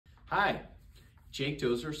Hi, Jake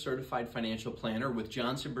Dozer, Certified Financial Planner with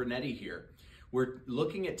Johnson Bernetti here. We're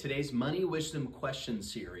looking at today's Money Wisdom Question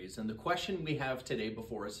Series, and the question we have today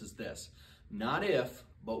before us is this: not if,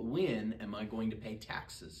 but when am I going to pay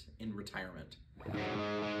taxes in retirement?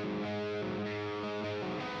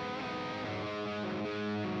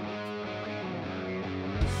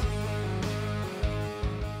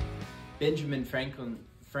 Benjamin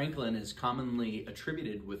Franklin is commonly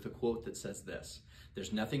attributed with the quote that says this: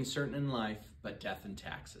 "There's nothing certain in life but death and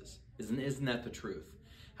taxes." Isn't that the truth?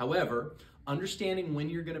 However, understanding when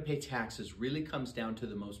you're going to pay taxes really comes down to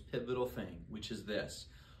the most pivotal thing, which is this: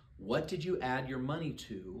 what did you add your money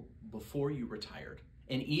to before you retired,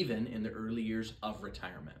 and even in the early years of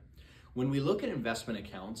retirement? When we look at investment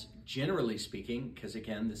accounts, generally speaking, because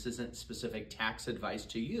again, this isn't specific tax advice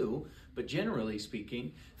to you, but generally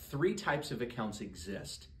speaking, 3 types of accounts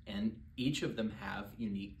exist, and each of them have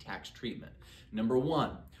unique tax treatment. Number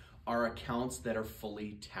 1 are accounts that are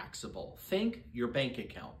fully taxable. Think your bank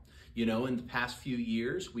account. You know, in the past few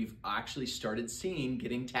years, we've actually started seeing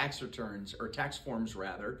getting tax returns, or tax forms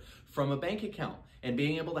rather, from a bank account and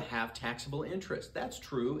being able to have taxable interest. That's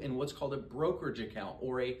true in what's called a brokerage account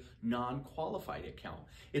or a non-qualified account.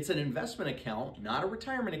 It's an investment account, not a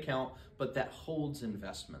retirement account, but that holds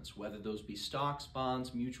investments, whether those be stocks,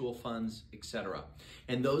 bonds, mutual funds, etc.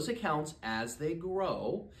 And those accounts, as they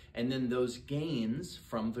grow, and then those gains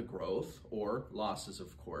from the growth, or losses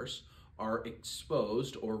of course, are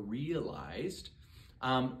exposed or realized,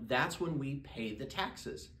 that's when we pay the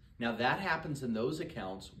taxes. Now that happens in those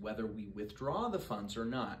accounts whether we withdraw the funds or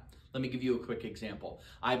not. Let me give you a quick example.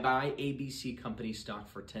 I buy ABC company stock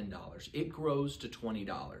for $10. It grows to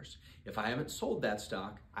 $20. If I haven't sold that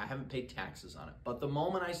stock, I haven't paid taxes on it. But the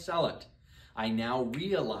moment I sell it, I now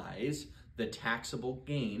realize the taxable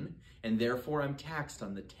gain, and therefore I'm taxed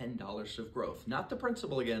on the $10 of growth. Not the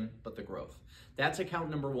principal again, but the growth. That's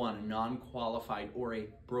account number 1, a non-qualified or a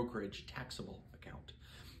brokerage taxable account.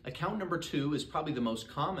 Account number 2 is probably the most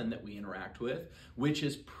common that we interact with, which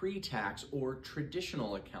is pre-tax or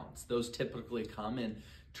traditional accounts. Those typically come in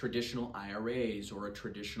traditional IRAs or a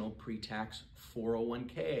traditional pre-tax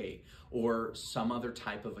 401k or some other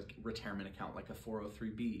type of a retirement account like a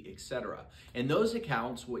 403b, etc. And those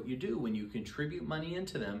accounts, what you do when you contribute money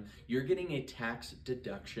into them, you're getting a tax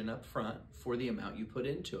deduction up front for the amount you put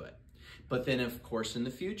into it. But then, of course, in the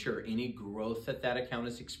future, any growth that that account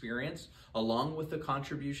has experienced, along with the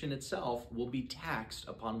contribution itself, will be taxed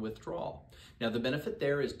upon withdrawal. Now, the benefit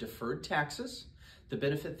there is deferred taxes. The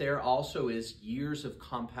benefit there also is years of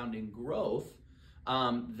compounding growth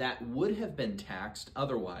that would have been taxed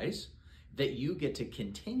otherwise, that you get to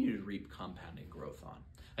continue to reap compounding growth on.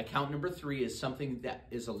 Account number 3 is something that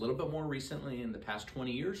is a little bit more recently, in the past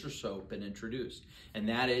 20 years or so, been introduced, and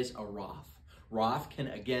that is a Roth. Roth can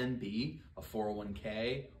again be a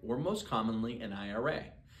 401k or most commonly an IRA.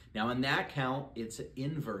 Now in that account, it's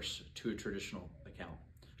inverse to a traditional account,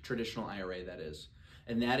 traditional IRA that is.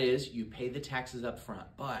 And that is, you pay the taxes up front,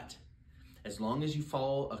 but as long as you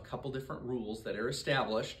follow a couple different rules that are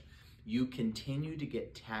established, you continue to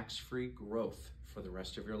get tax-free growth for the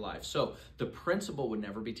rest of your life. So the principal would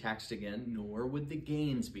never be taxed again, nor would the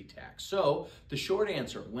gains be taxed. So the short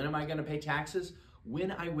answer, when am I going to pay taxes?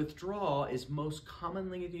 When I withdraw is most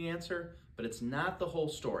commonly the answer, but it's not the whole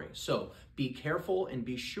story. So be careful and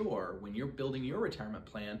be sure when you're building your retirement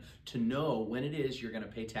plan to know when it is you're going to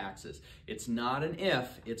pay taxes. It's not an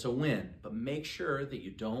if, it's a when, but make sure that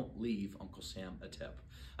you don't leave Uncle Sam a tip.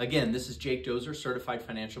 Again, this is Jake Dozer, Certified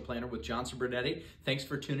Financial Planner with Johnson Bernetti. Thanks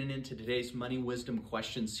for tuning in to today's Money Wisdom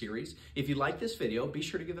Question Series. If you like this video, be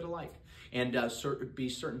sure to give it a like. And be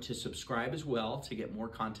certain to subscribe as well to get more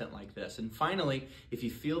content like this. And finally, if you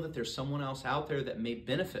feel that there's someone else out there that may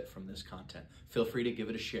benefit from this content, feel free to give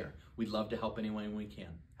it a share. We'd love to help anyone we can.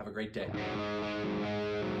 Have a great day.